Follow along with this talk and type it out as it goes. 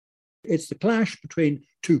It's the clash between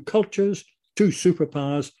two cultures, two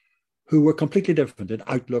superpowers who were completely different in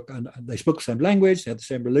outlook, and they spoke the same language, they had the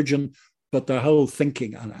same religion, but their whole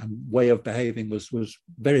thinking and way of behaving was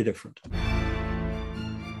very different.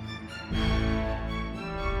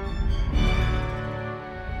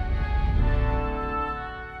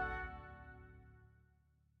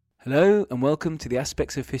 Hello and welcome to the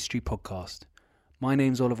Aspects of History podcast. My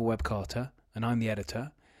name's Oliver Webb Carter and I'm the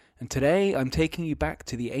editor, and today I'm taking you back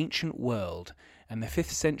to the ancient world and the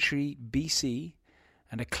 5th century BC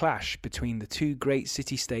and a clash between the two great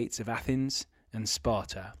city-states of Athens and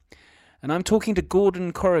Sparta. And I'm talking to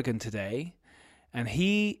Gordon Corrigan today, and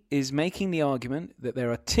he is making the argument that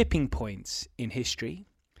there are tipping points in history,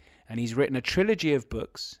 and he's written a trilogy of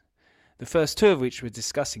books, the first two of which we're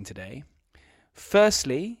discussing today.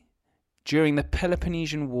 Firstly, during the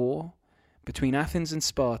Peloponnesian War between Athens and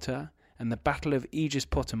Sparta and the Battle of Aegis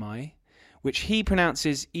Potami, which he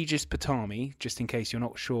pronounces Aegis Potami, just in case you're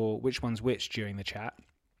not sure which one's which during the chat.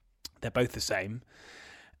 They're both the same.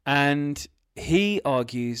 And he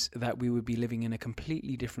argues that we would be living in a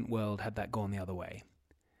completely different world had that gone the other way.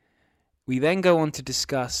 We then go on to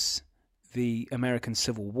discuss the American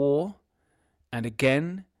Civil War, and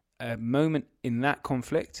again, a moment in that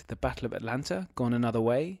conflict, the Battle of Atlanta, gone another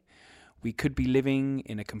way. We could be living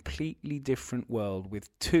in a completely different world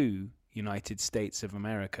with two United States of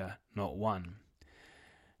America, not one.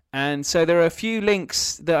 And so there are a few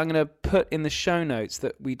links that I'm going to put in the show notes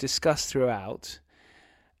that we discussed throughout.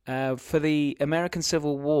 For the American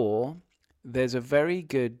Civil War, there's a very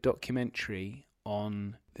good documentary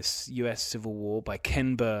on this US Civil War by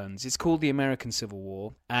Ken Burns. It's called The American Civil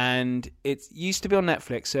War, and it used to be on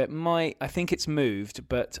Netflix, so I think it's moved,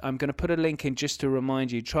 but I'm going to put a link in just to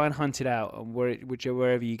remind you. Try and hunt it out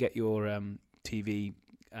wherever you get your TV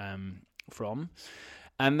from.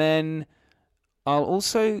 And then I'll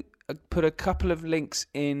also put a couple of links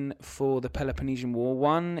in for the Peloponnesian War.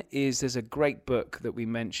 One is there's a great book that we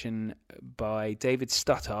mention by David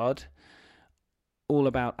Stuttard, all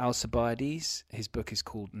about Alcibiades. His book is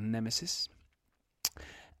called Nemesis.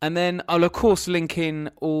 And then I'll, of course, link in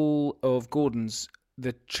all of Gordon's,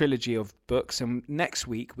 the trilogy of books. And next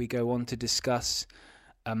week we go on to discuss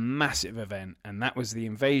a massive event, and that was the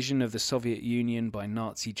invasion of the Soviet Union by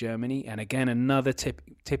Nazi Germany. And again, another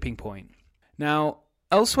tipping point. Now,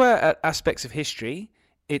 elsewhere at Aspects of History,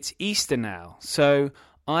 it's Easter now. So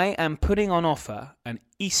I am putting on offer an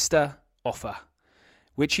Easter offer,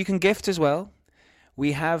 which you can gift as well.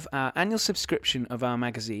 We have our annual subscription of our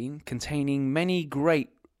magazine containing many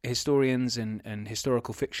great historians and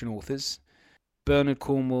historical fiction authors. Bernard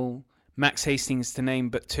Cornwell, Max Hastings to name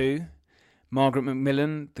but two. Margaret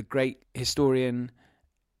Macmillan, the great historian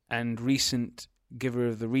and recent giver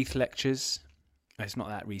of the Wreath Lectures. It's not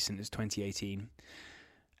that recent, it's 2018.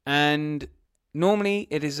 And normally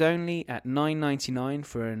it is only at $9.99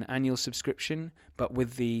 for an annual subscription, but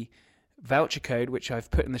with the voucher code, which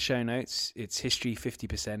I've put in the show notes, it's history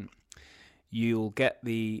 50%. You'll get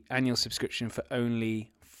the annual subscription for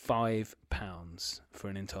only £5 for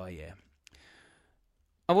an entire year.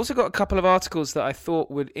 I've also got a couple of articles that I thought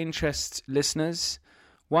would interest listeners.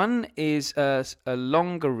 One is a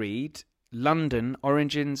longer read, London,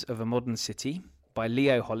 Origins of a Modern City, by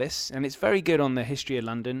Leo Hollis, and it's very good on the history of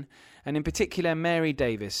London, and in particular Mary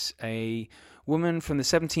Davis, a woman from the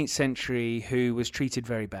 17th century who was treated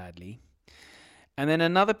very badly. And then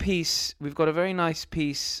another piece, we've got a very nice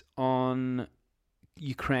piece on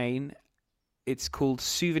Ukraine. It's called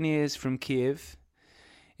Souvenirs from Kiev.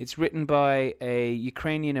 It's written by a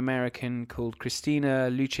Ukrainian American called Christina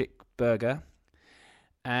Luchik-Berger,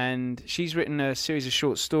 and she's written a series of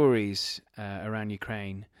short stories around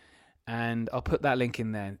Ukraine. And I'll put that link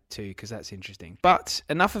in there too, because that's interesting. But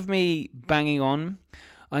enough of me banging on.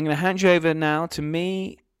 I'm going to hand you over now to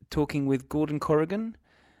me talking with Gordon Corrigan,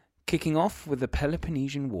 kicking off with the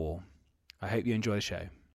Peloponnesian War. I hope you enjoy the show.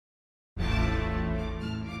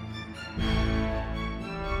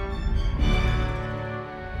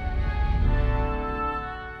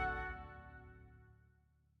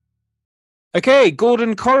 Okay,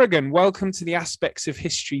 Gordon Corrigan, welcome to the Aspects of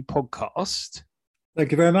History podcast.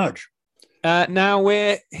 Thank you very much. Now,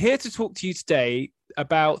 we're here to talk to you today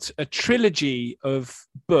about a trilogy of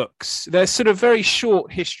books. They're sort of very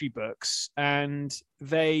short history books, and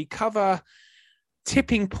they cover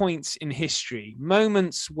tipping points in history,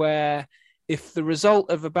 moments where if the result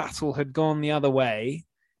of a battle had gone the other way,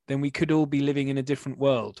 then we could all be living in a different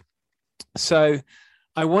world. So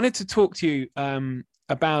I wanted to talk to you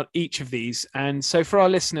about each of these. And so for our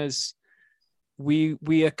listeners, we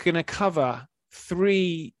are going to cover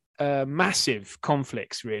three massive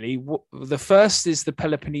conflicts, really. The first is the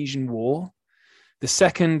Peloponnesian War. The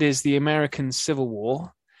second is the American Civil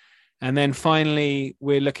War. And then finally,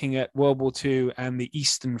 we're looking at World War II and the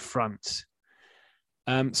Eastern Front.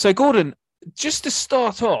 So, Gordon, just to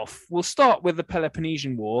start off, we'll start with the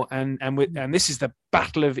Peloponnesian War, and this is the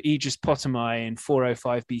Battle of Aegis Potami in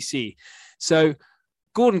 405 BC. So,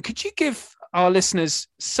 Gordon, could you give our listeners,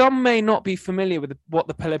 some may not be familiar with what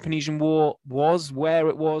the Peloponnesian War was, where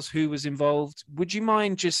it was, who was involved. Would you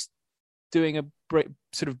mind just doing a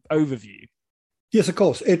sort of overview? Yes, of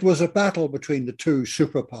course. It was a battle between the two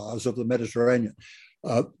superpowers of the Mediterranean,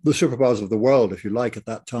 the superpowers of the world, if you like, at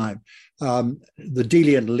that time. The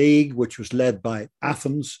Delian League, which was led by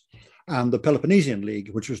Athens, and the Peloponnesian League,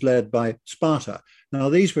 which was led by Sparta. Now,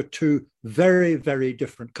 these were two very, very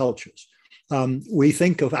different cultures. We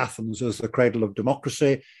think of Athens as the cradle of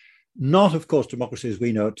democracy, not, of course, democracy as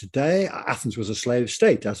we know it today. Athens was a slave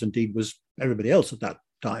state, as indeed was everybody else at that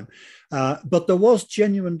time. But there was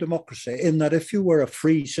genuine democracy in that if you were a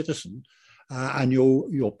free citizen and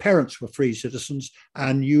your parents were free citizens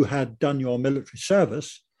and you had done your military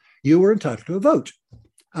service, you were entitled to a vote.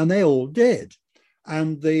 And they all did.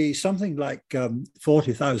 And something like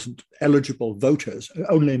 40,000 eligible voters,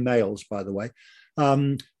 only males, by the way,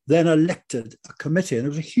 then elected a committee, and it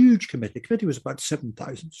was a huge committee. The committee was about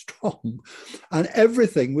 7,000 strong, and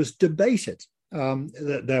everything was debated.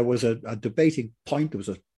 There was a debating point. There was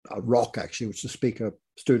a rock, actually, which the speaker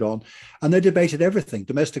stood on, and they debated everything: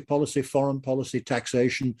 domestic policy, foreign policy,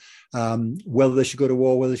 taxation, whether they should go to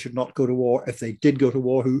war, whether they should not go to war, if they did go to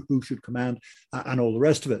war, who should command, and all the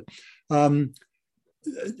rest of it.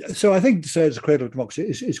 So I think to say it's a cradle of democracy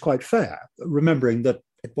is quite fair, remembering that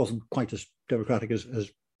it wasn't quite as democratic as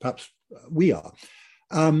perhaps we are.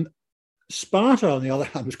 Sparta, on the other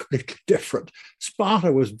hand, was completely different.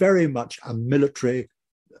 Sparta was very much a military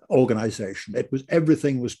organization.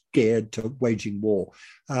 Everything was geared to waging war.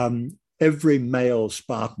 Every male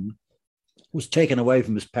Spartan was taken away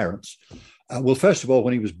from his parents. Well, first of all,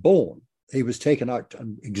 when he was born, he was taken out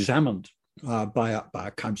and examined by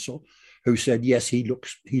a council who said, yes, he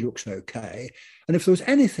looks okay. And if there was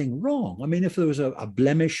anything wrong, I mean, if there was a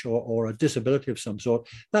blemish or a disability of some sort,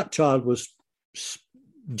 that child was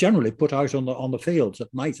generally put out on the fields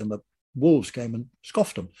at night, and the wolves came and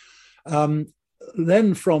scoffed him.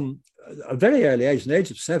 Then from a very early age, the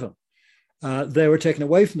age of 7, they were taken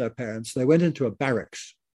away from their parents. They went into a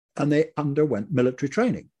barracks and they underwent military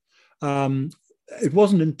training. It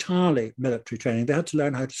wasn't entirely military training. They had to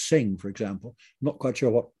learn how to sing, for example. I'm not quite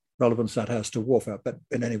sure what relevance that has to warfare, but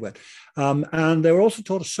in any way. And they were also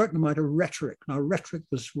taught a certain amount of rhetoric. Now, rhetoric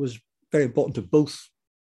was very important to both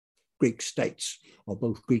Greek states or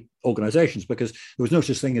both Greek organizations, because there was no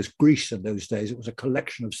such thing as Greece in those days. It was a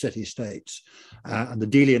collection of city-states. And the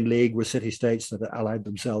Delian League were city-states that allied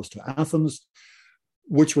themselves to Athens,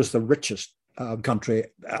 which was the richest country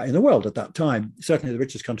in the world at that time, certainly the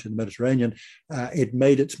richest country in the Mediterranean. It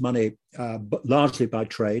made its money largely by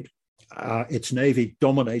trade. Its navy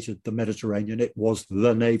dominated the Mediterranean. It was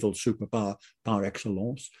the naval superpower par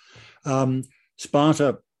excellence.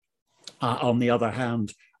 Sparta, on the other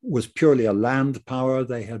hand, was purely a land power.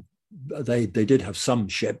 They did have some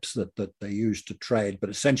ships that they used to trade, but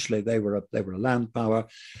essentially they were a land power,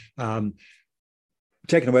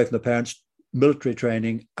 taken away from the parents, military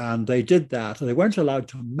training, and they did that. And they weren't allowed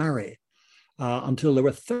to marry until they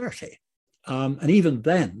were 30, and even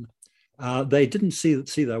then, they didn't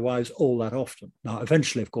see their wives all that often. Now,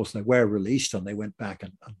 eventually, of course, they were released and they went back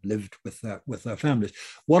and lived with their families.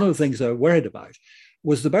 One of the things they were worried about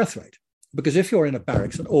was the birth rate, because if you're in a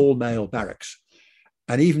barracks, an all-male barracks,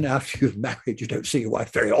 and even after you've married, you don't see your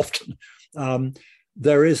wife very often,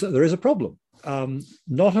 there is a problem.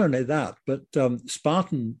 Not only that, but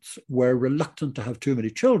Spartans were reluctant to have too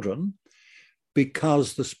many children,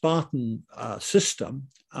 because the Spartan system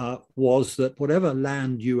was that whatever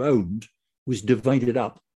land you owned was divided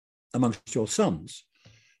up amongst your sons.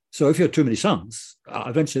 So if you had too many sons,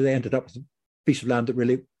 eventually they ended up with a piece of land that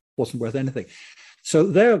really wasn't worth anything. So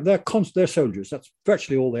they're soldiers. That's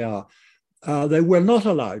virtually all they are. They were not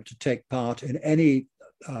allowed to take part in any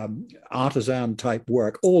artisan type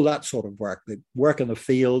work, all that sort of work. They work in the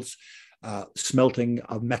fields, smelting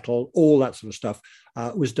of metal, all that sort of stuff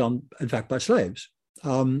was done, in fact, by slaves.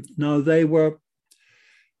 Now,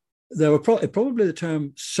 probably the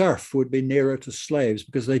term serf would be nearer to slaves,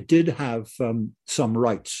 because they did have some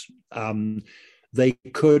rights. They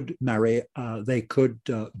could marry, they could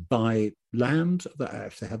buy land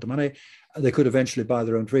if they had the money. They could eventually buy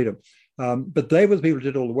their own freedom. But they were the people who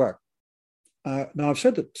did all the work. Now, I've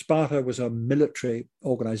said that Sparta was a military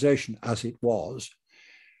organization, as it was.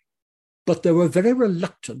 but they were very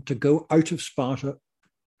reluctant to go out of Sparta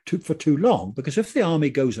for too long, because if the army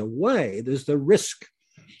goes away, there's the risk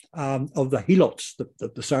of the helots,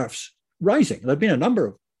 the serfs, rising. There have been a number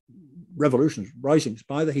of revolutions, risings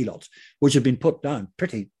by the helots, which have been put down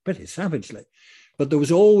pretty savagely. But there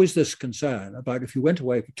was always this concern about, if you went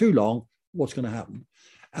away for too long, what's going to happen?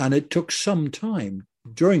 And it took some time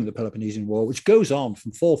during the Peloponnesian War, which goes on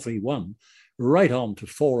from 431 right on to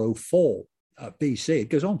 404 BC. It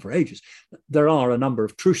goes on for ages. There are a number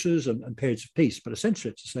of truces and periods of peace, but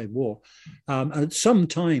essentially it's the same war. And it's some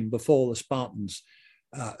time before the Spartans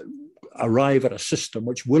arrive at a system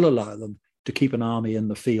which will allow them to keep an army in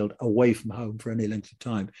the field away from home for any length of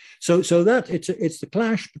time. So that it's the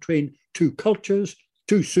clash between two cultures,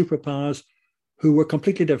 two superpowers who were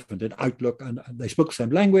completely different in outlook, and they spoke the same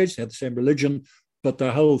language, they had the same religion, but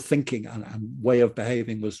their whole thinking and way of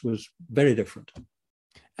behaving was very different.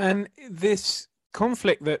 And this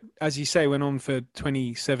conflict that, as you say, went on for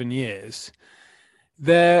 27 years,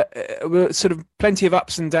 there were sort of plenty of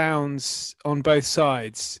ups and downs on both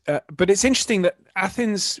sides. But it's interesting that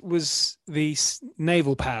Athens was the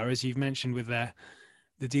naval power, as you've mentioned, with the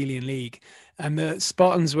Delian League, and the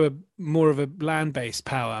Spartans were more of a land-based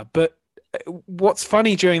power. But what's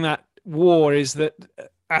funny during that war is that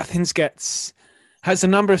Athens has a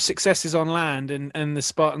number of successes on land, and the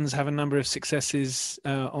Spartans have a number of successes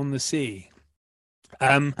on the sea.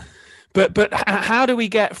 But how do we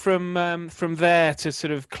get from there to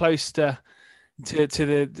sort of close to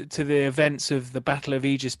the events of the Battle of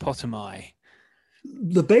Aegis Potami?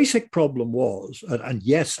 The basic problem was, and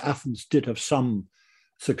yes, Athens did have some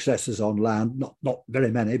successes on land, not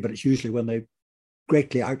very many, but it's usually when they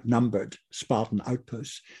greatly outnumbered Spartan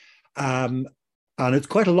outposts. And it's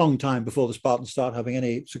quite a long time before the Spartans start having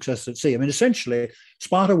any success at sea. I mean, essentially,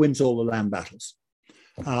 Sparta wins all the land battles,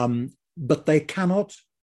 but they cannot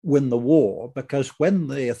win the war, because when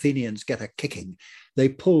the Athenians get a kicking, they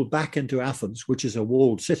pull back into Athens, which is a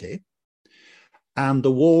walled city, and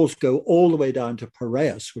the walls go all the way down to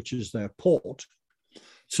Piraeus, which is their port.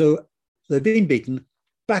 So they've been beaten,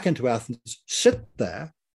 back into Athens, sit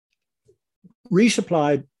there,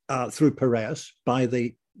 resupplied through Piraeus by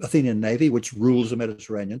the Athenian navy, which rules the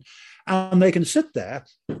Mediterranean, and they can sit there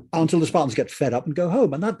until the Spartans get fed up and go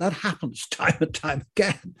home. And that happens time and time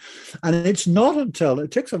again. And it's not until it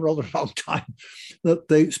takes a rather long time that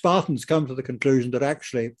the Spartans come to the conclusion that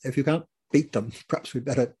actually, if you can't beat them, perhaps we'd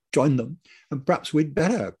better join them, and perhaps we'd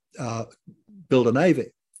better build a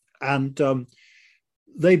navy. And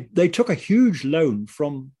they took a huge loan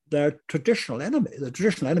from their traditional enemy, the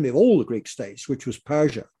traditional enemy of all the Greek states, which was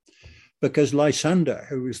Persia, because Lysander,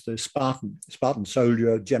 who was the Spartan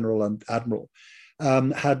soldier, general, and admiral,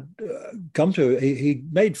 had come to. He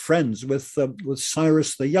made friends with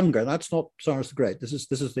Cyrus the Younger. That's not Cyrus the Great. This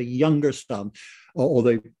is the younger son, or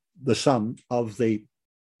the son of the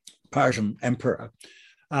Persian emperor,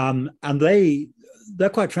 and they're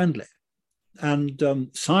quite friendly. And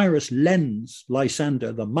Cyrus lends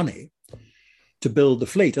Lysander the money to build the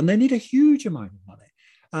fleet, and they need a huge amount of money.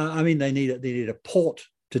 I mean, they need a port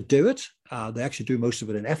to do it. They actually do most of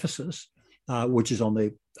it in Ephesus, which is on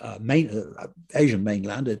the Asian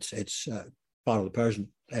mainland. It's part of the Persian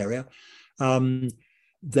area.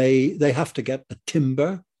 They have to get the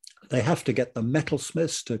timber. They have to get the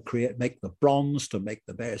metalsmiths to make the bronze, to make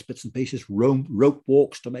the various bits and pieces, rope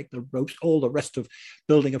walks to make the ropes, all the rest of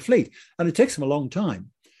building a fleet. And it takes them a long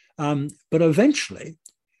time. But eventually,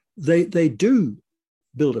 they do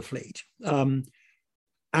build a fleet.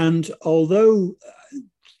 And although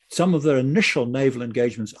some of their initial naval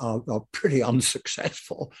engagements are pretty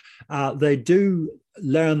unsuccessful, they do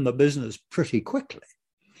learn the business pretty quickly.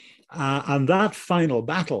 And that final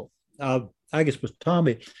battle, Aegis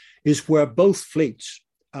Potami, is where both fleets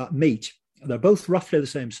meet. They're both roughly the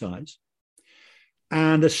same size.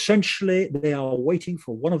 And essentially, they are waiting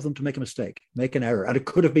for one of them to make a mistake, make an error. And it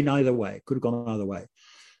could have been either way, it could have gone either way.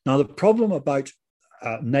 Now, the problem about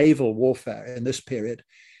naval warfare in this period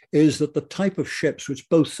is that the type of ships which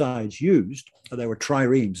both sides used, they were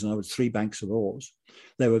triremes, in other words, 3 banks of oars.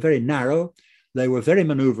 They were very narrow, they were very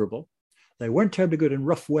maneuverable. They weren't terribly good in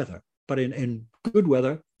rough weather, but in good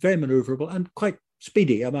weather, very maneuverable and quite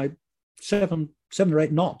speedy. About 7 or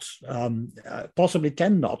 8 knots, possibly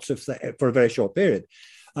 10 knots for a very short period.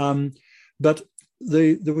 But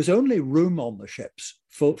there was only room on the ships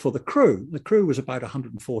for the crew. The crew was about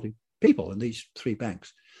 140 people in these 3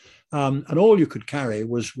 banks. And all you could carry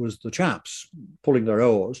was the chaps pulling their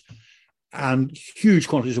oars and huge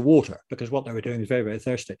quantities of water, because what they were doing was very, very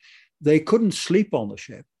thirsty. They couldn't sleep on the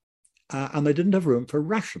ship, and they didn't have room for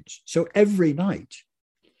rations. So every night,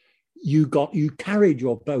 you carried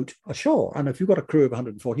your boat ashore. And if you've got a crew of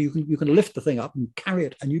 140, you can lift the thing up and carry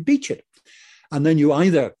it and you beach it. And then you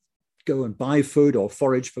either go and buy food or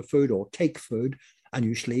forage for food or take food and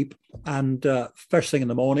you sleep. And first thing in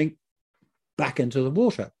the morning, back into the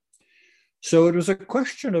water. So it was a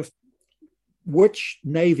question of which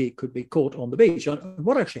navy could be caught on the beach. And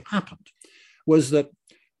what actually happened was that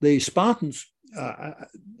the Spartans,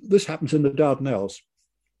 this happens in the Dardanelles,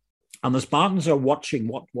 and the Spartans are watching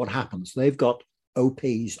what happens. They've got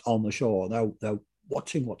OPs on the shore. They're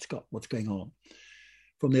watching what's going on.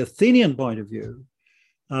 From the Athenian point of view,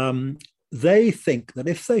 they think that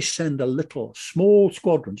if they send a small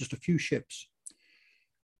squadron, just a few ships,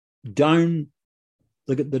 down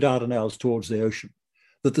the Dardanelles towards the ocean,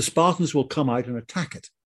 that the Spartans will come out and attack it.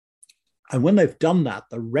 And when they've done that,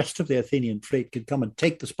 the rest of the Athenian fleet can come and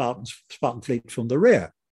take the Spartan fleet from the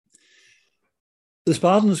rear. The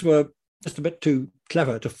Spartans were just a bit too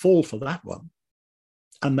clever to fall for that one,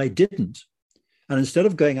 and they didn't. And instead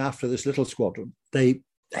of going after this little squadron, they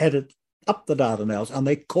headed up the Dardanelles and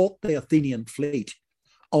they caught the Athenian fleet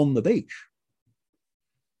on the beach.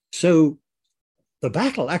 So the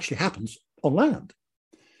battle actually happens on land,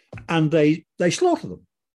 and they slaughter them.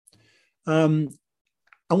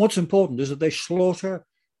 And what's important is that they slaughter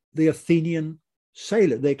the Athenian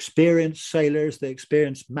sailors, the experienced sailors, the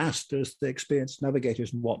experienced masters, the experienced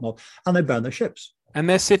navigators and whatnot, and they burn their ships. And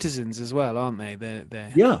they're citizens as well, aren't they?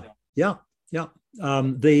 They're... Yeah.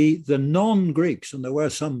 The non-Greeks, and there were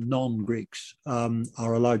some non-Greeks,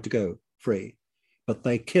 are allowed to go free, but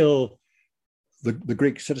they kill the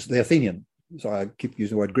Greek citizens, the Athenian. Sorry, I keep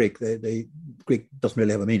using the word Greek. The Greek doesn't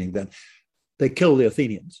really have a meaning then. They kill the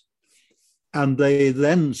Athenians, and they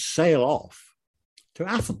then sail off to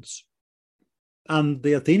Athens. And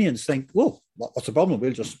the Athenians think, well, what's the problem?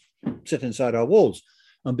 We'll just sit inside our walls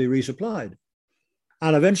and be resupplied.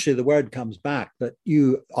 And eventually the word comes back that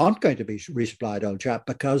you aren't going to be resupplied, old chap,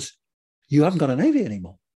 because you haven't got a navy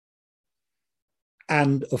anymore.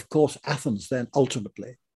 And of course, Athens then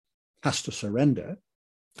ultimately has to surrender.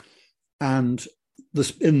 And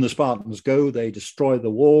in the Spartans go, they destroy the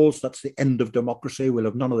walls. That's the end of democracy. We'll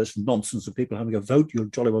have none of this nonsense of people having a vote. You'll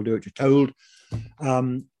jolly well do what you're told.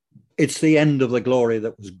 It's the end of the glory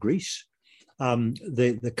that was Greece.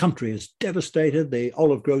 The country is devastated. The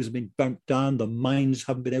olive groves have been burnt down. The mines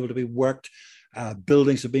haven't been able to be worked.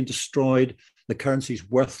 Buildings have been destroyed. The currency is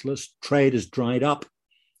worthless. Trade is dried up.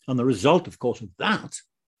 And the result, of course, of that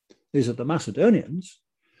is that the Macedonians,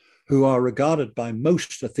 who are regarded by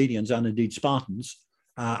most Athenians and indeed Spartans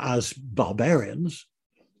as barbarians,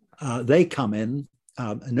 they come in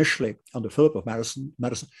initially under Philip of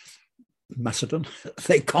Macedon.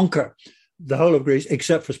 They conquer the whole of Greece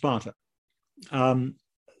except for Sparta.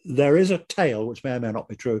 There is a tale, which may or may not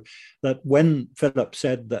be true, that when Philip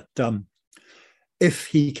said that if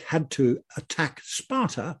he had to attack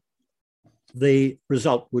Sparta, the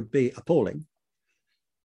result would be appalling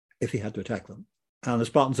if he had to attack them. And the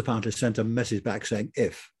Spartans apparently sent a message back saying,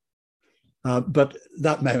 if. But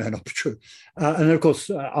that may or may not be true. And of course,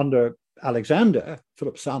 under Alexander,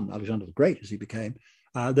 Philip's son, Alexander the Great, as he became,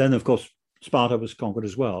 then, of course, Sparta was conquered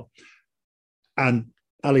as well. And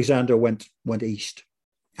Alexander went east,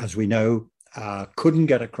 as we know, couldn't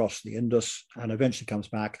get across the Indus, and eventually comes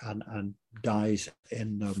back and dies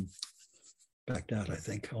in Baghdad, I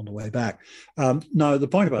think, on the way back. Now, the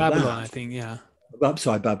point about Babylon, that... I think, yeah.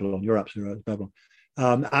 Sorry, Babylon. You're absolutely right, Babylon.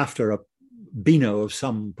 After a Beano of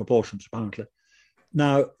some proportions, apparently.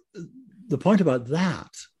 Now, the point about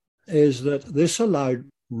that is that this allowed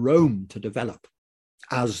Rome to develop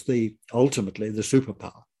as ultimately the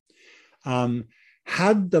superpower.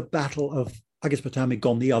 Had the Battle of Aegospotami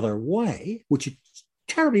gone the other way, which it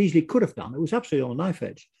terribly easily could have done, it was absolutely on a knife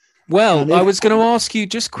edge. Well, I was going to ask you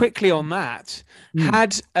just quickly on that.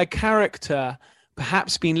 Had a character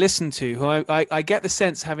perhaps been listened to, who I get the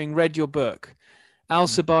sense, having read your book,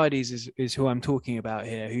 Alcibiades is who I'm talking about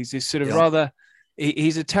here, who's this sort of rather,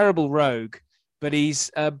 he's a terrible rogue, but he's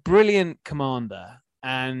a brilliant commander,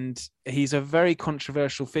 and he's a very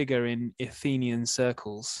controversial figure in Athenian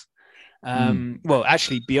circles. Well,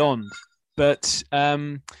 actually beyond, but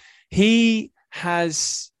he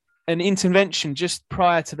has an intervention just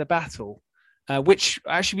prior to the battle, which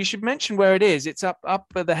actually we should mention where it is. It's up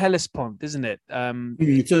at the Hellespont, isn't it? To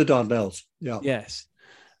the Dardanelles. Yeah. Yes.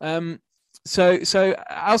 So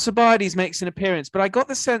Alcibiades makes an appearance, but I got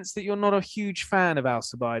the sense that you're not a huge fan of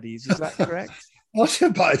Alcibiades. Is that correct?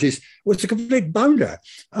 Alcibiades was a complete bounder.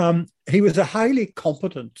 He was a highly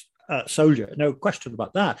competent soldier, no question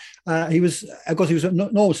about that. He was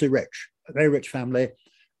enormously rich, a very rich family.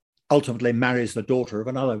 Ultimately marries the daughter of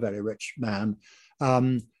another very rich man.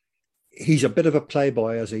 he's a bit of a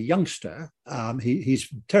playboy as a youngster. He's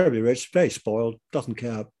terribly rich, very spoiled, doesn't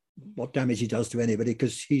care what damage he does to anybody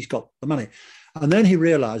because he's got the money. And then he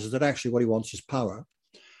realizes that actually what he wants is power.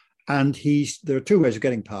 And there are two ways of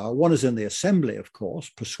getting power. One is in the assembly, of course,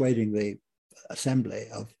 persuading the assembly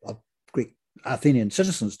of Greek Athenian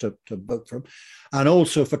citizens to vote for him, and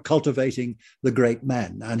also for cultivating the great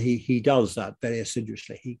men. And he does that very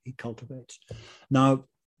assiduously. He cultivates. Now,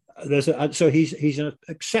 so he's an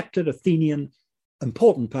accepted Athenian,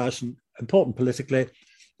 important person, important politically,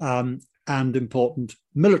 and important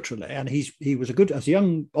militarily. And he was as a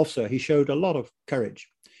young officer, he showed a lot of courage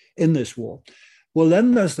in this war. Well,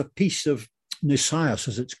 then there's the Peace of Nicaeus,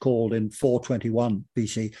 as it's called, in 421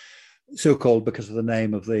 BC, so called because of the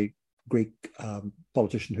name of the Greek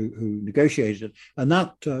politician who negotiated it. And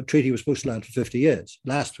that treaty was supposed to last for 50 years.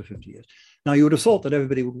 Now, you would have thought that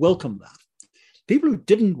everybody would welcome that. People who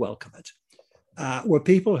didn't welcome it were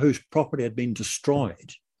people whose property had been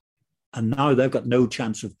destroyed, and now they've got no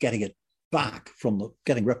chance of getting it back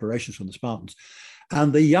getting reparations from the Spartans,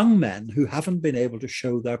 and the young men who haven't been able to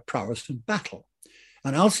show their prowess in battle.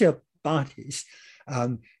 And Alcibiades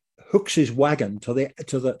hooks his wagon to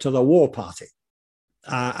the war party,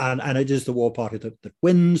 and it is the war party that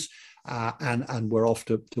wins, and we're off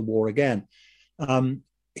to war again.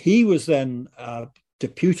 He was then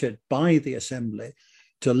deputed by the assembly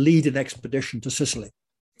to lead an expedition to Sicily,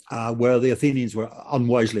 where the Athenians were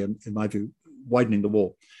unwisely, in my view, widening the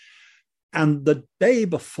war. And the day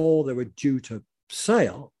before they were due to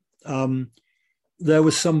sail, there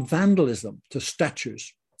was some vandalism to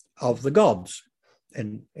statues of the gods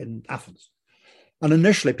in Athens. And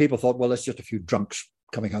initially people thought, well, it's just a few drunks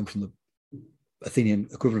coming home from the Athenian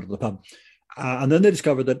equivalent of the pub. And then they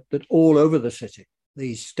discovered that all over the city,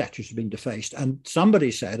 these statues had been defaced. And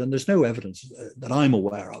somebody said, and there's no evidence that I'm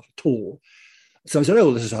aware of at all, so I said,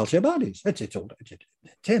 oh, this is Alcibiades. It's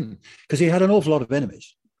him. Because he had an awful lot of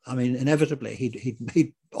enemies. I mean, inevitably,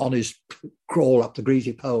 he'd on his crawl up the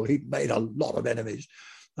greasy pole, he'd made a lot of enemies.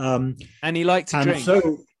 And he liked to drink.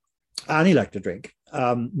 And he liked to drink.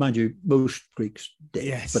 Mind you, most Greeks did,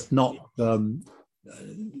 yes, but not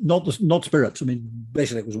spirits. I mean,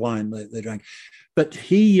 basically it was wine they drank. But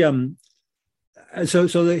he, so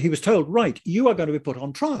he was told, right, you are going to be put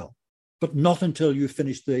on trial, but not until you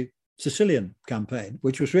finish the Sicilian campaign,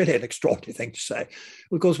 which was really an extraordinary thing to say.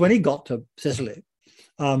 Because when he got to Sicily,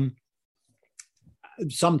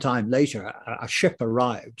 sometime later, a ship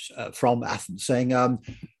arrived from Athens saying,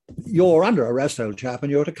 you're under arrest, old chap,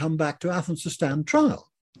 and you're to come back to Athens to stand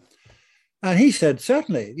trial. And he said,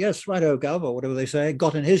 certainly, yes, righto, Gov, or whatever they say,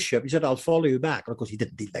 got in his ship. He said, I'll follow you back. And of course, he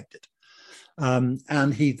didn't elect it.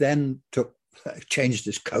 And he then changed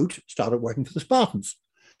his coat, started working for the Spartans.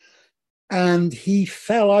 And he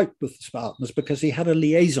fell out with the Spartans because he had a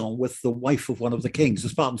liaison with the wife of one of the kings. The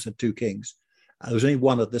Spartans had two kings. There was only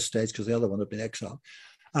one at this stage because the other one had been exiled.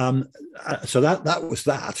 So that was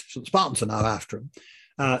that. So the Spartans are now after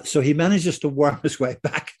him. So he manages to worm his way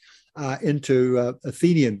back into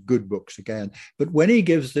Athenian good books again. But when he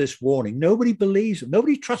gives this warning, nobody believes him.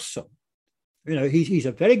 Nobody trusts him. You know, he's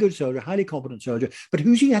a very good soldier, highly competent soldier. But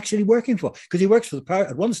who's he actually working for? Because he works for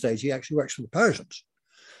at one stage, he actually works for the Persians.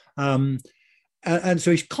 And so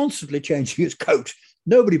he's constantly changing his coat.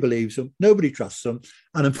 Nobody believes him. Nobody trusts him.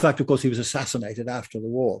 And in fact, of course, he was assassinated after the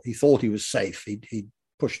war. He thought he was safe. He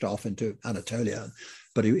pushed off into Anatolia,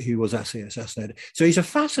 but he was actually assassinated. So he's a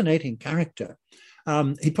fascinating character.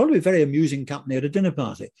 He'd probably be very amusing company at a dinner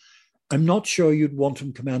party. I'm not sure you'd want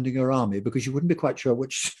him commanding your army because you wouldn't be quite sure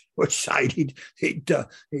which side he'd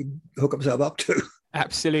hook himself up to.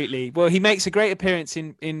 Absolutely. Well, he makes a great appearance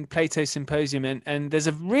in Plato's Symposium, and there's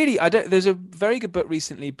a very good book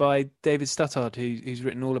recently by David Stuttard who's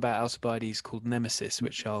written all about Alcibiades called Nemesis,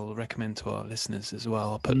 which I'll recommend to our listeners as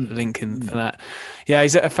well. I'll put a link in for that. Yeah,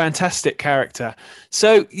 he's a fantastic character.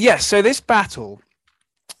 So yes, so this battle,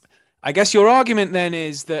 I guess your argument then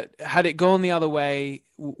is that had it gone the other way,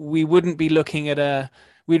 we wouldn't be looking at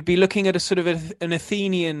we'd be looking at a sort of an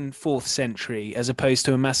Athenian 4th century as opposed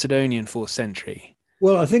to a Macedonian 4th century.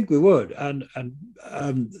 Well, I think we would. And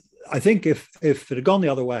I think if it had gone the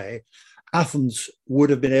other way, Athens would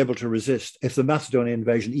have been able to resist if the Macedonian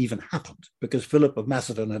invasion even happened, because Philip of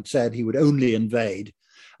Macedon had said he would only invade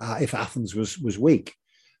if Athens was weak.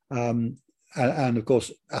 And of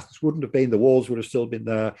course, Athens wouldn't have been, the walls would have still been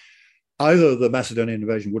there. Either the Macedonian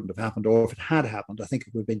invasion wouldn't have happened, or if it had happened, I think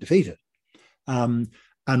it would have been defeated. And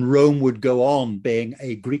Rome would go on being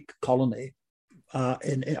a Greek colony, or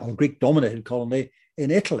Greek-dominated colony in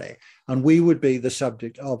Italy, and we would be the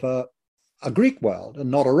subject of a Greek world and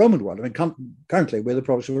not a Roman world. I mean, currently we're the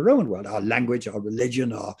province of a Roman world. Our language, our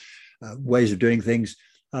religion, our ways of doing things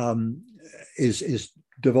is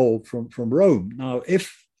devolved from Rome. Now,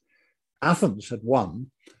 if Athens had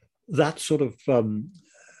won, that sort of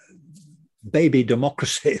baby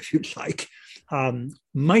democracy, if you like,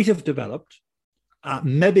 might have developed.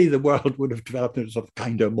 Maybe the world would have developed into a sort of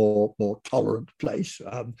kind of more tolerant place.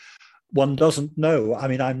 One doesn't know. I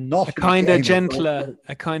mean, I'm not a kind of gentler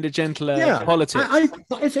politics.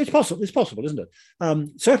 It's possible. It's possible, isn't it?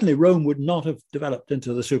 Certainly, Rome would not have developed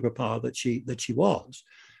into the superpower that she was,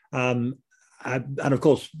 and of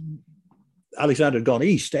course, Alexander had gone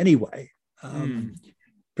east anyway.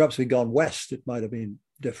 Perhaps if he'd gone west, it might have been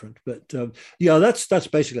different. But that's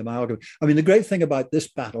basically my argument. I mean, the great thing about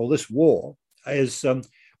this battle, this war, is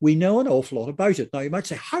we know an awful lot about it. Now, you might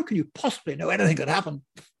say, how can you possibly know anything that happened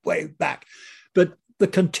way back? But the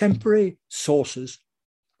contemporary sources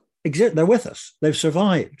exist. They're with us. They've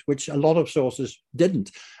survived, which a lot of sources didn't.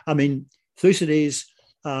 I mean, Thucydides,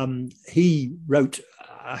 he wrote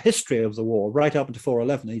a history of the war right up until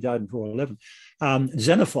 411. He died in 411.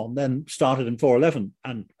 Xenophon then started in 411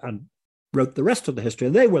 and wrote the rest of the history.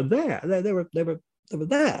 And they were there. They were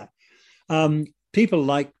there. People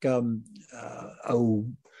like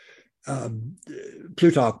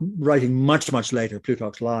Plutarch, writing much later,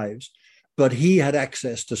 Plutarch's Lives, but he had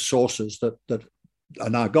access to sources that are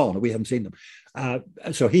now gone. We haven't seen them.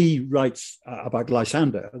 So he writes about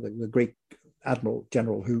Lysander, the Greek admiral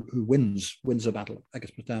general who wins the battle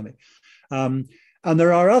against Ptolemais. And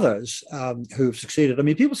there are others who've succeeded. I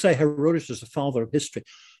mean, people say Herodotus is the father of history.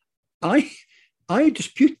 I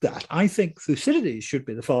dispute that. I think Thucydides should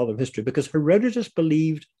be the father of history because Herodotus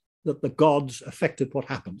believed that the gods affected what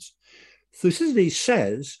happens. Thucydides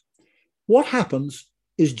says what happens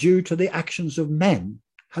is due to the actions of men,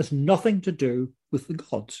 has nothing to do with the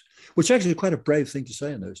gods, which actually is quite a brave thing to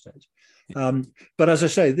say in those days. But as I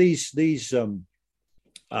say, these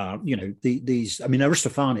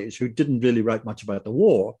Aristophanes, who didn't really write much about the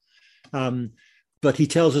war, but he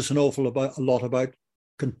tells us a lot about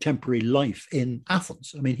contemporary life in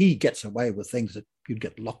Athens. I mean, he gets away with things that you'd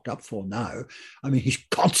get locked up for now. I mean, he's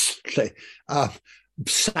constantly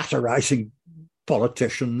satirizing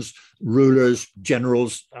politicians, rulers,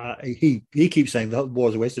 generals. He keeps saying the war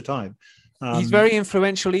is a waste of time. He's very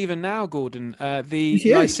influential even now, Gordon. The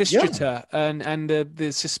Lysistrata and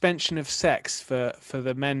the suspension of sex for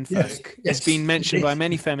the men folk has been mentioned by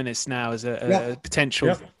many feminists now as a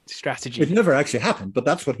potential strategy. It never actually happened, but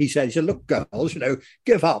that's what he said. He said, "Look, girls,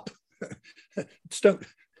 give up.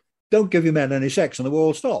 Don't give your men any sex, and the war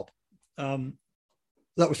will stop." That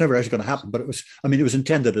was never actually going to happen, but it was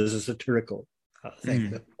intended as a satirical thing.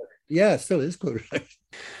 But, it still is good.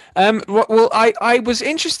 Well, I was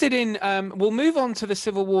interested in. We'll move on to the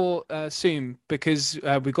Civil War soon because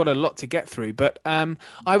we've got a lot to get through. But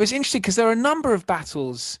I was interested because there are a number of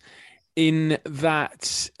battles in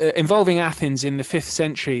that involving Athens in the 5th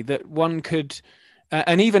century that one could,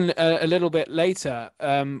 and even a little bit later,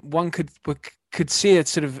 one could see a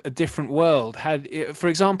sort of a different world. For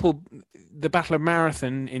example, the Battle of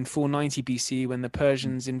Marathon in 490 BC when the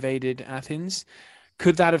Persians invaded Athens.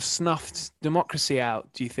 Could that have snuffed democracy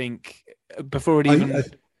out, do you think, before it even... I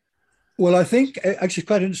think actually it's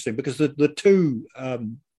quite interesting because the two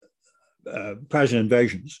Persian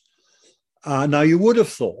invasions, now you would have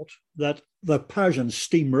thought that the Persian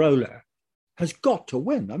steamroller has got to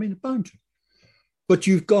win. I mean, it's bound to. But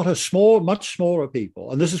you've got much smaller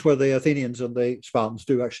people, and this is where the Athenians and the Spartans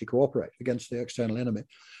do actually cooperate against the external enemy.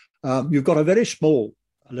 You've got a very small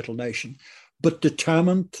little nation, but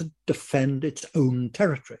determined to defend its own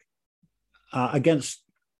territory against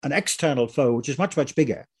an external foe, which is much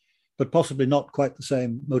bigger, but possibly not quite the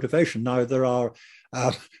same motivation. Now, there are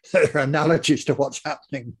analogies to what's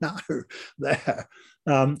happening now there.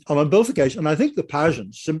 On both occasions, and I think the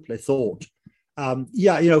Persians simply thought,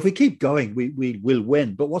 if we keep going, we will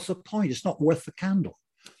win, but what's the point? It's not worth the candle.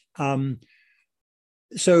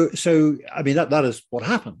 So I mean, that is what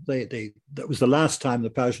happened. That was the last time the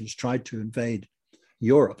Persians tried to invade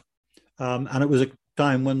Europe. And it was a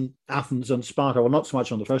time when Athens and Sparta, well, not so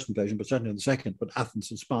much on the first invasion, but certainly on the second, but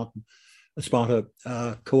Athens and Sparta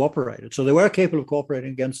cooperated. So they were capable of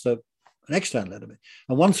cooperating against an external enemy.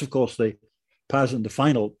 And once, of course, the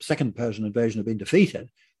final second Persian invasion had been defeated,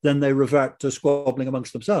 then they revert to squabbling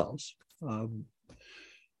amongst themselves.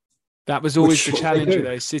 That was always the challenge of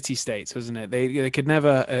those city-states, wasn't it? They could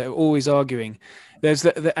never always arguing. There's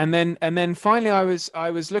and then finally I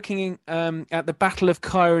was looking at the Battle of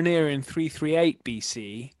Chaeronea in 338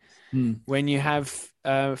 BC, when you have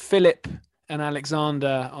Philip and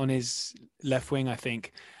Alexander on his left wing, I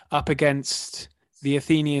think, up against the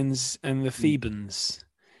Athenians and the Thebans.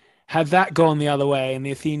 Had that gone the other way and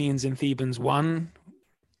the Athenians and Thebans won,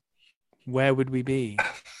 where would we be?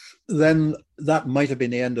 Then that might have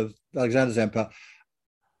been the end of Alexander's empire.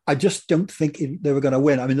 I just don't think they were going to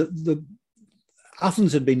win. I mean, the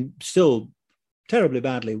Athens had been still terribly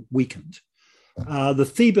badly weakened. The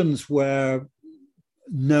Thebans were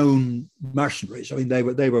known mercenaries. I mean,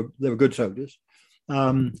 they were good soldiers.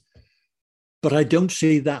 But I don't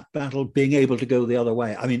see that battle being able to go the other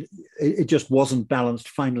way. I mean, it just wasn't balanced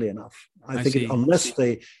finely enough. I think unless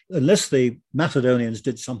the Macedonians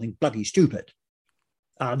did something bloody stupid,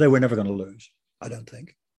 they were never going to lose, I don't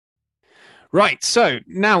think. Right. So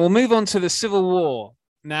now we'll move on to the Civil War.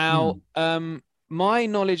 Now, my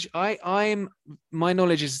knowledge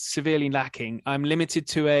is severely lacking. I'm limited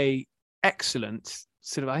to a excellent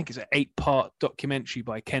sort of, I think it's an 8-part documentary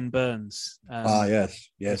by Ken Burns. Yes,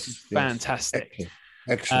 fantastic.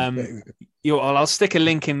 Excellent. I'll stick a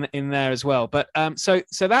link in there as well. But so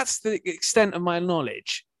that's the extent of my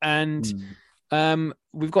knowledge. And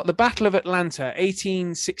we've got the Battle of Atlanta,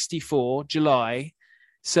 1864, July.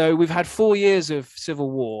 So we've had 4 years of civil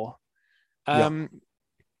war.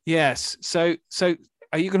 Yes. So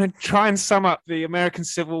are you going to try and sum up the American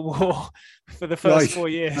Civil War for the first 4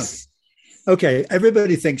 years? Okay.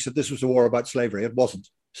 Everybody thinks that this was a war about slavery. It wasn't.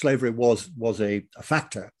 Slavery was a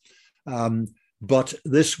factor. But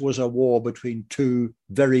this was a war between two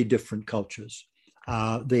very different cultures.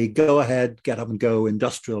 The go-ahead, get up and go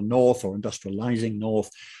industrial North or industrializing North,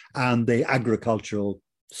 and the agricultural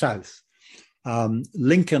South.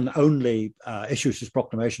 Lincoln only issues his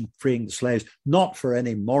proclamation freeing the slaves, not for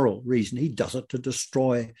any moral reason. He does it to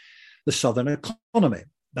destroy the Southern economy,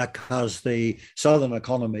 because the Southern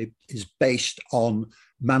economy is based on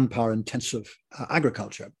manpower-intensive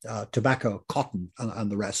agriculture, tobacco, cotton, and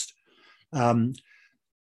the rest.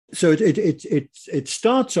 So it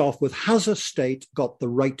starts off with, has a state got the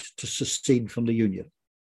right to secede from the Union?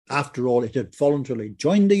 After all, it had voluntarily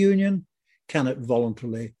joined the Union. Can it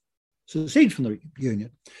voluntarily secede from the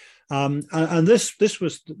Union? And this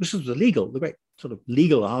was the great sort of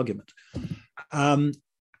legal argument.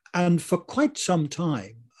 And for quite some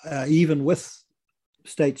time, even with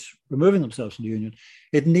states removing themselves from the Union,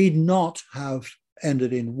 it need not have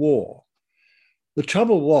ended in war. The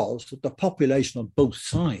trouble was that the population on both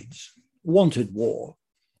sides wanted war.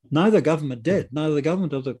 Neither government did. Neither the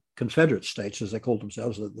government of the Confederate States, as they called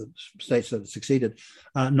themselves, the states that had succeeded,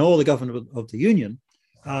 nor the government of the Union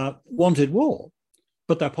wanted war.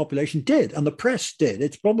 But their population did, and the press did.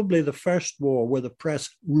 It's probably the first war where the press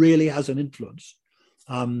really has an influence.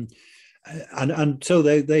 And so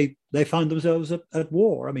they found themselves at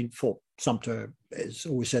war. I mean, Fort Sumter is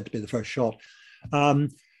always said to be the first shot.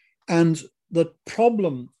 And the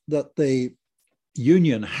problem that the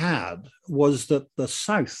Union had was that the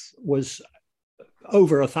South was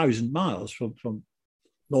over 1,000 miles from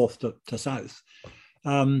north to south.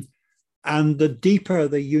 And the deeper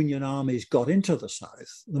the Union armies got into the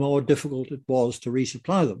South, the more difficult it was to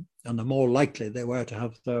resupply them, and the more likely they were to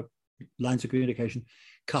have their lines of communication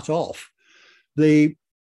cut off. The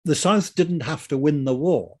South didn't have to win the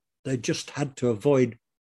war. They just had to avoid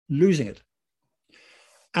losing it.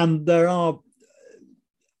 And there are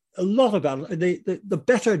a lot of battles. The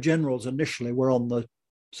better generals initially were on the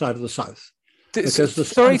side of the South.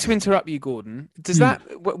 Sorry to interrupt you, Gordon. Does that,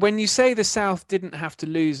 when you say the South didn't have to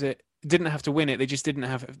lose it, didn't have to win it, they just didn't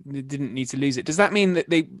need to lose it, does that mean that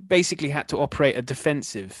they basically had to operate a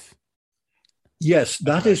defensive? Yes,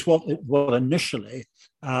 that is what initially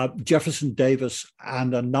Jefferson Davis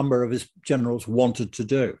and a number of his generals wanted to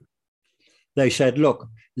do. They said, look,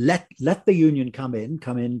 let the Union come in,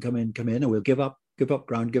 and we'll give up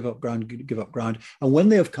ground. And when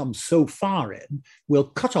they have come so far in, we'll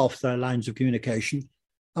cut off their lines of communication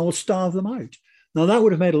and we'll starve them out. Now, that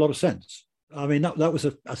would have made a lot of sense. I mean, that was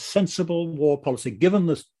a sensible war policy, given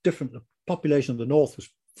the population of the North was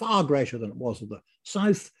far greater than it was of the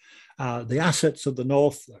South. The assets of the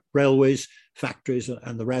North, railways, factories,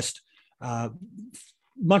 and the rest,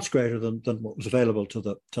 much greater than what was available to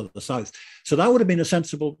the South. So that would have been a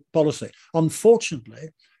sensible policy. Unfortunately,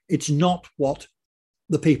 it's not what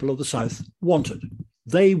the people of the South wanted.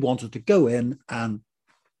 They wanted to go in and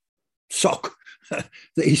sock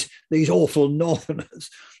these awful Northerners.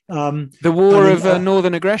 The war of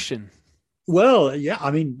Northern aggression. Well, yeah,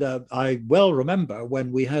 I mean, I well remember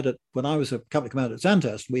when I was a company commander at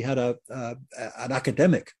Sandhurst, we had an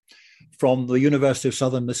academic from the University of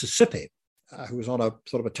Southern Mississippi who was on a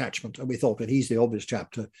sort of attachment, and we thought that he's the obvious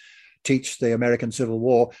chap to teach the American Civil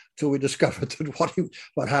War, till we discovered that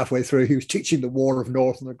about halfway through he was teaching the War of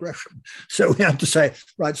Northern Aggression. So we had to say,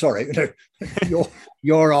 right, sorry,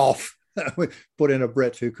 you're off. put in a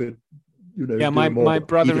Brit who could, Yeah, my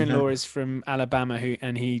brother-in-law is from Alabama,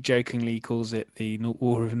 and he jokingly calls it the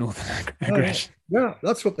War of Northern Aggression. Yeah,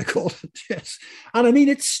 that's what they call it. Yes, and I mean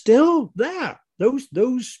it's still there.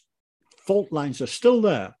 Those fault lines are still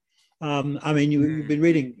there. I mean, you've been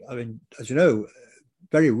reading. I mean, as you know,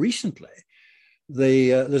 very recently,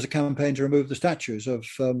 there's a campaign to remove the statues of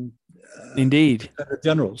indeed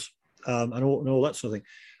generals and all that sort of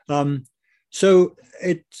thing. So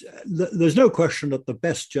there's no question that the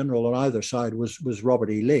best general on either side was Robert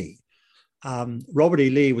E. Lee. Robert E.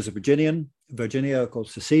 Lee was a Virginian. Virginia, of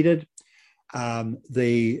course, seceded.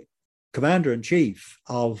 The commander-in-chief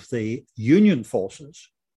of the Union forces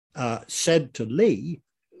said to Lee,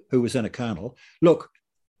 who was then a colonel, look,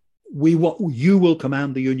 you will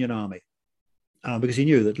command the Union Army, because he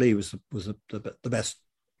knew that Lee was the best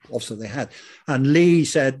officer they had. And Lee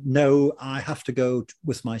said, no, I have to go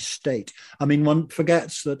with my state. I mean, one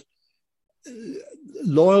forgets that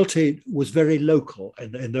loyalty was very local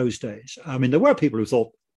in those days. I mean, there were people who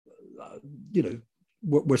thought,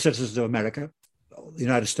 were citizens of America, the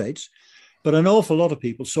United States, but an awful lot of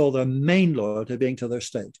people saw their main loyalty being to their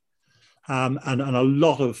state. And a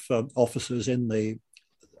lot of officers in the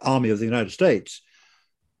Army of the United States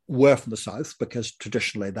were from the South, because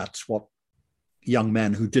traditionally that's what young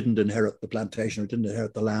men who didn't inherit the plantation or didn't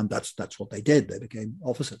inherit the land, that's what they did. They became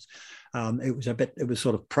officers. It was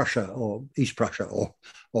sort of Prussia or East Prussia or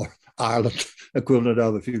Ireland equivalent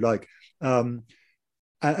of, if you like. And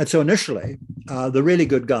so initially, the really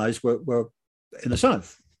good guys were in the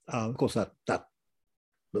South. Of course, that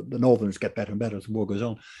the Northerners get better and better as the war goes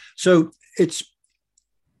on. So it's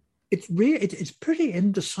pretty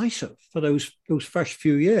indecisive for those first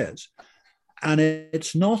few years, and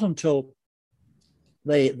it's not until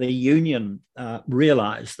the Union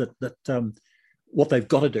realize that what they've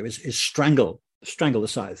got to do is strangle the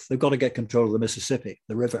South. They've got to get control of the Mississippi,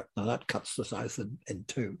 the river. Now that cuts the South in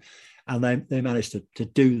two, and they managed to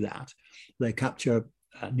do that. They capture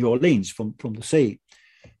New Orleans from the sea,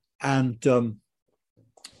 and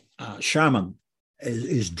Sherman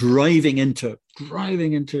is driving into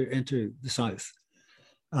the South,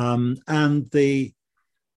 and the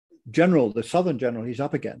Southern general he's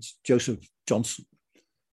up against, Joseph Johnston,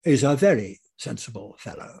 is a very sensible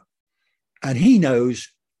fellow, and he knows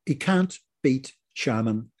he can't beat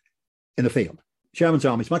Sherman in the field. Sherman's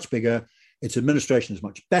army is much bigger, its administration is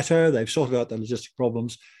much better, they've sorted out the logistic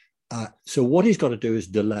problems. So what he's got to do is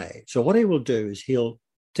delay. So what he will do is he'll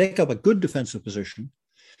take up a good defensive position.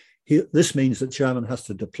 This means that Sherman has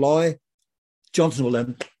to deploy. Johnson will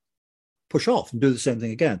then push off and do the same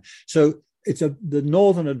thing again. So the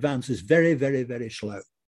northern advance is very, very, very slow.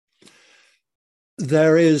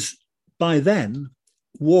 There is, by then,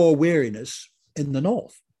 war weariness in the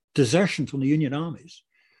north, desertion from the Union armies.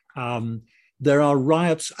 There are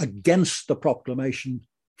riots against the proclamation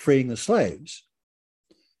freeing the slaves,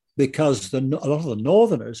 because a lot of the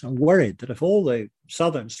Northerners are worried that if all the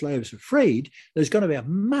Southern slaves are freed, there's going to be a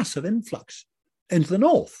massive influx into the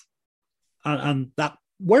North. And that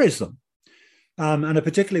worries them. And it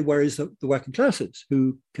particularly worries the working classes,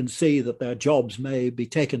 who can see that their jobs may be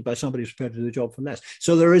taken by somebody who's prepared to do the job for less.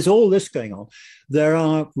 So there is all this going on. There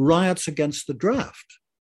are riots against the draft,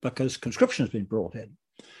 because conscription has been brought in.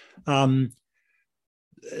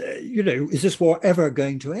 Is this war ever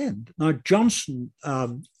going to end? Now, Johnson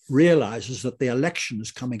realizes that the election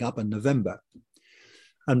is coming up in November.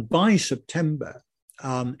 And by September,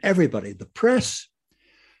 everybody, the press,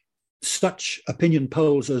 such opinion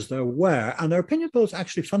polls as there were, and their opinion polls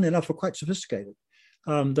actually, funnily enough, were quite sophisticated.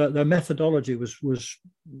 Their methodology was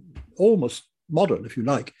almost modern, if you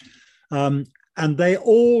like. And they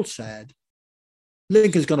all said,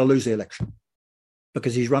 Lincoln's going to lose the election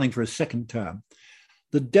because he's running for his second term.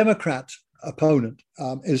 The Democrat opponent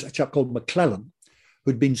is a chap called McClellan,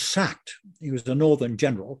 who'd been sacked. He was a Northern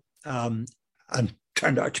general and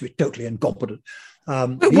turned out to be totally incompetent.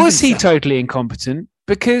 But was he totally incompetent?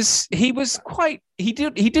 Because he was he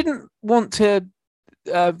didn't want to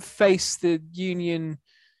face the Union,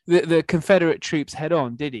 the Confederate troops head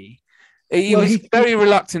on, did he? He was very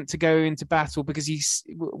reluctant to go into battle because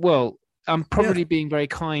I'm probably being very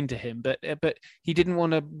kind to him, but he didn't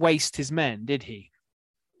want to waste his men, did he?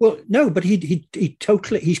 Well, no, but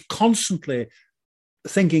he's constantly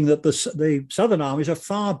thinking that the Southern armies are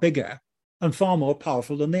far bigger and far more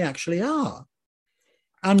powerful than they actually are.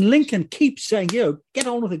 And Lincoln keeps saying, get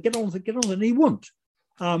on with it, and he won't.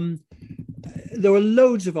 There were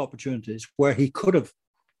loads of opportunities where he could have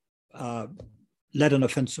led an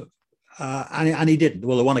offensive And he didn't.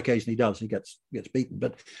 Well, the one occasion he does, he gets beaten.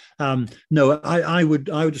 But no, I would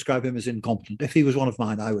describe him as incompetent. If he was one of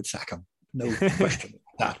mine, I would sack him. No question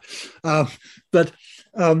about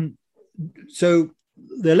that. So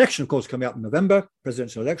the election, of course, coming up in November,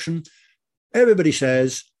 presidential election. Everybody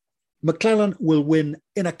says McClellan will win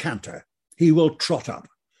in a canter. He will trot up.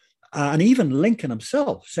 And even Lincoln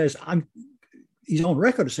himself says, he's on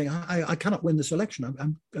record as saying, I cannot win this election.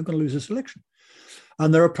 I'm going to lose this election.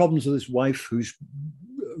 And there are problems with his wife, who's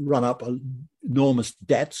run up enormous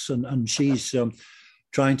debts, and she's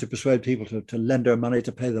trying to persuade people to lend her money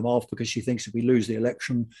to pay them off, because she thinks if we lose the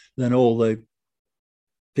election, then all the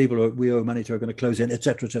people we owe money to are going to close in, et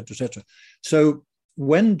cetera, et cetera, et cetera. So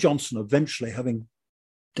when Johnson eventually, having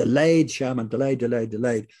delayed Sherman,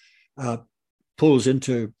 pulls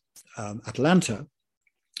into Atlanta,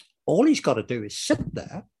 all he's got to do is sit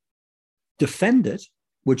there, defend it,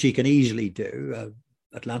 which he can easily do.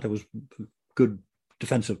 Atlanta was a good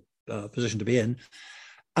defensive position to be in,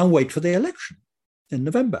 and wait for the election in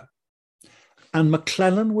November. And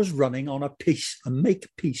McClellan was running on a make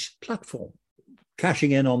peace platform,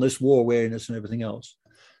 cashing in on this war weariness and everything else.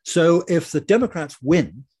 So if the Democrats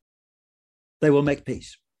win, they will make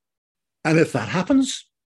peace. And if that happens,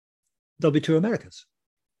 there'll be two Americas.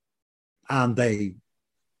 And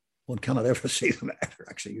one cannot ever see them ever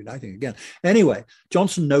actually uniting again. Anyway,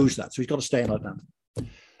 Johnson knows that, so he's got to stay in Atlanta.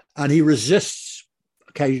 And he resists.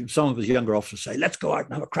 Occasionally, some of his younger officers say, let's go out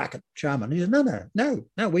and have a crack at Sherman. He says, no,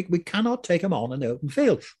 we cannot take him on in the open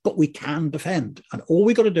field, but we can defend. And all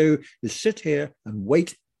we got to do is sit here and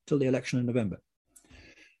wait till the election in November.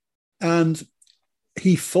 And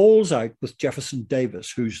he falls out with Jefferson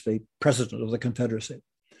Davis, who's the president of the Confederacy.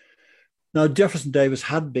 Now, Jefferson Davis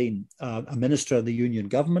had been a minister of the Union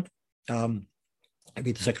government,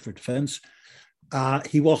 maybe the Secretary of Defense.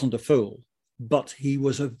 He wasn't a fool, but he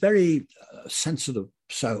was a very sensitive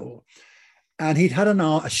soul. And he'd had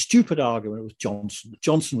a stupid argument with Johnson.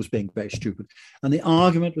 Johnson was being very stupid. And the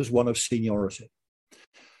argument was one of seniority.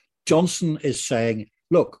 Johnson is saying,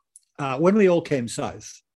 look, when we all came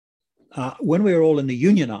south, when we were all in the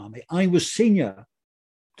Union Army, I was senior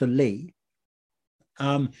to Lee.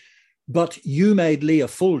 But you made Lee a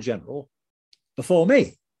full general before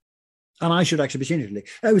me, and I should actually be senior to Lee.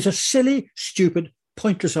 It was a silly, stupid,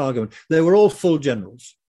 pointless argument. They were all full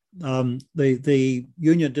generals. The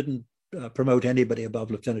Union didn't promote anybody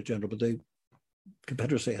above lieutenant general, but the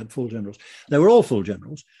Confederacy had full generals. They were all full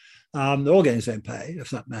generals. They're all getting the same pay, if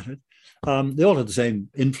that mattered. They all had the same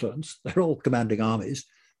influence. They're all commanding armies.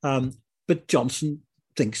 But Johnson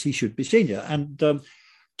thinks he should be senior. And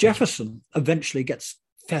Jefferson eventually gets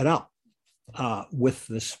fed up with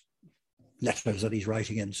this letters that he's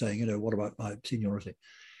writing in saying, what about my seniority?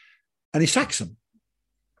 And he sacks him.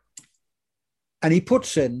 And he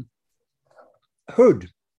puts in Hood,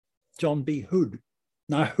 John B. Hood.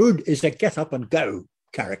 Now, Hood is a get up and go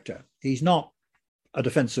character. He's not a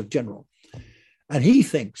defensive general. And he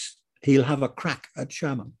thinks he'll have a crack at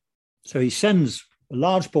Sherman. So he sends a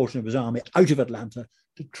large portion of his army out of Atlanta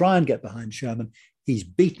to try and get behind Sherman. He's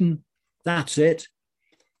beaten. That's it.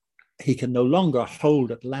 He can no longer hold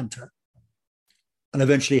Atlanta. And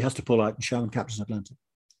eventually he has to pull out, and Sherman captures Atlanta,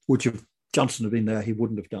 which if Johnson had been there, he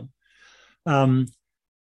wouldn't have done. And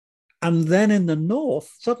then in the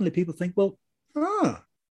North, suddenly people think, well,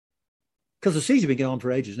 because the siege has been going on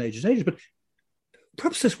for ages and ages and ages, but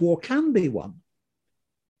perhaps this war can be won.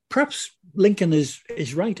 Perhaps Lincoln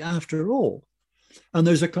is right after all. And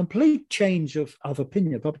there's a complete change of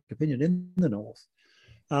opinion, public opinion in the North.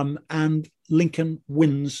 And Lincoln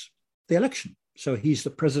wins the election. So he's the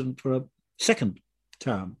president for a second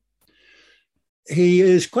term. He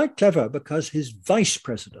is quite clever because his vice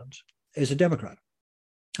president is a Democrat.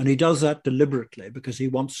 And he does that deliberately because he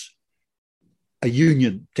wants a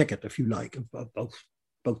union ticket, if you like, of both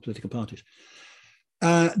political parties.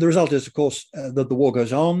 The result is, of course, that the war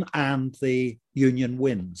goes on and the Union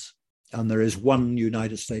wins. And there is one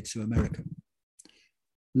United States of America.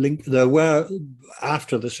 There were,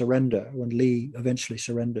 after the surrender, when Lee eventually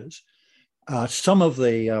surrenders, some of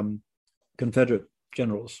the Confederate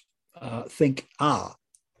generals think,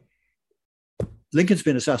 Lincoln's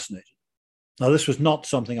been assassinated. Now, this was not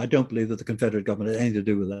something, I don't believe that the Confederate government had anything to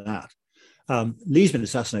do with that. Lee's been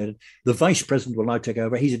assassinated. The vice president will now take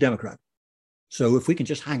over. He's a Democrat. So if we can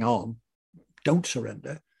just hang on, don't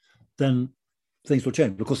surrender, then things will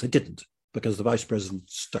change. Of course, they didn't, because the vice president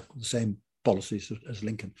stuck with the same policies as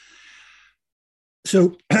Lincoln.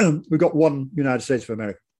 So we've got one United States of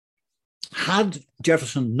America. Had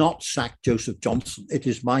Jefferson not sacked Joseph Johnson, it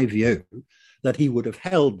is my view that he would have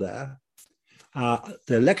held there the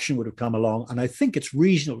election would have come along, and I think it's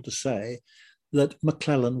reasonable to say that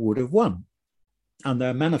McClellan would have won. And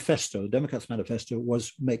their manifesto, the Democrats' manifesto,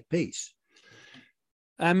 was make peace.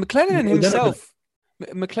 And McClellan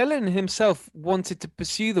himself wanted to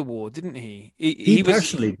pursue the war, didn't he? He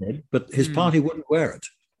personally did, but his party wouldn't wear it.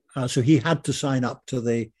 So he had to sign up to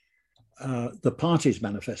the party's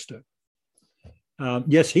manifesto.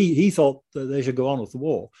 Yes, he thought that they should go on with the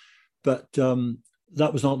war, but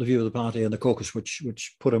that was not the view of the party and the caucus,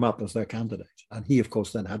 which put him up as their candidate. And he, of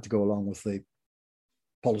course, then had to go along with the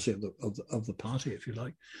policy of the party, if you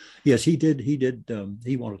like. Yes, he did. He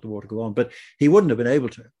wanted the war to go on, but he wouldn't have been able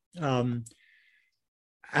to.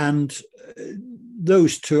 And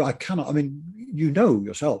those two, I cannot. I mean, you know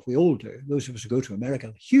yourself, we all do. Those of us who go to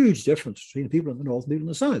America, huge difference between the people in the North and people in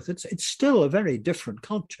the South. It's still a very different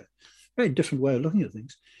culture, very different way of looking at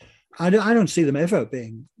things. I don't see them ever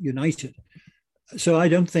being united. So I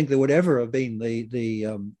don't think there would ever have been the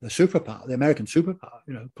superpower, the American superpower,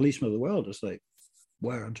 policemen of the world as they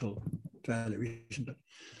were until fairly recently.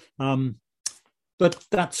 But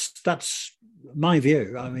that's my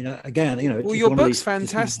view. I mean, again, well, your book's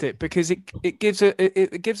fantastic because it gives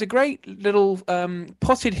a great little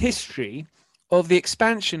potted history of the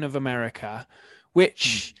expansion of America,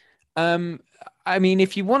 which I mean,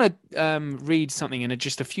 if you want to read something in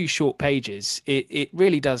just a few short pages, it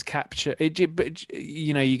really does capture it. But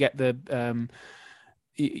you get the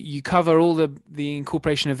you cover all the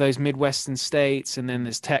incorporation of those Midwestern states, and then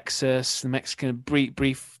there's Texas, the Mexican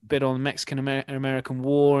brief bit on the Mexican American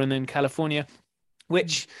War, and then California,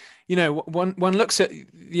 which one looks at the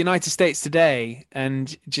United States today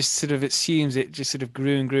and just sort of assumes it just sort of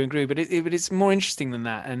grew and grew and grew, but it's more interesting than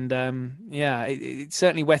that, and it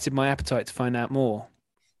certainly whetted my appetite to find out more.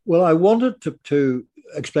 Well, I wanted to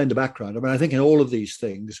explain the background. I mean, I think in all of these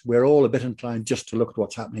things, we're all a bit inclined just to look at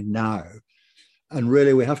what's happening now. And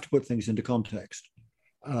really, we have to put things into context,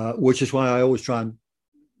 which is why I always try and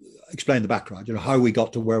explain the background, how we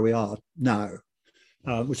got to where we are now,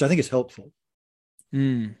 which I think is helpful.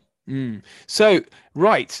 So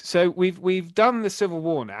we've done the Civil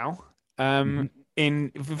War now.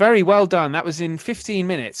 In very well done. That was in 15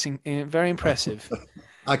 minutes. Very impressive.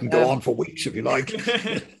 I can go on for weeks if you like.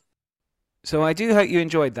 So I do hope you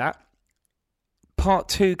enjoyed that. Part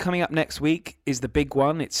 2 coming up next week is the big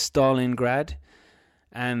one. It's Stalingrad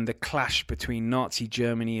and the clash between Nazi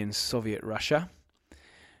Germany and Soviet Russia.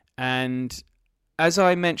 And as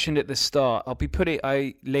I mentioned at the start, I'll be putting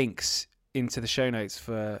links into the show notes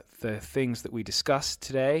for the things that we discussed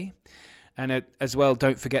today. And as well,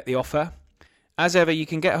 don't forget the offer. As ever, you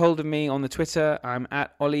can get hold of me on the Twitter. I'm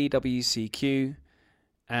at OllieWCQ.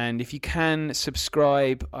 And if you can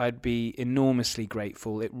subscribe, I'd be enormously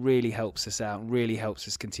grateful. It really helps us out, really helps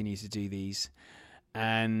us continue to do these.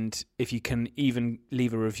 And if you can even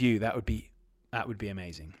leave a review, that would be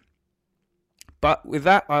amazing. But with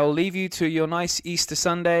that, I'll leave you to your nice Easter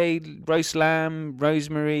Sunday, roast lamb,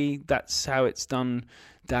 rosemary. That's how it's done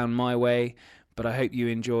down my way. But I hope you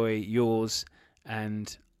enjoy yours,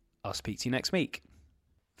 and I'll speak to you next week.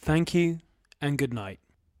 Thank you, and good night.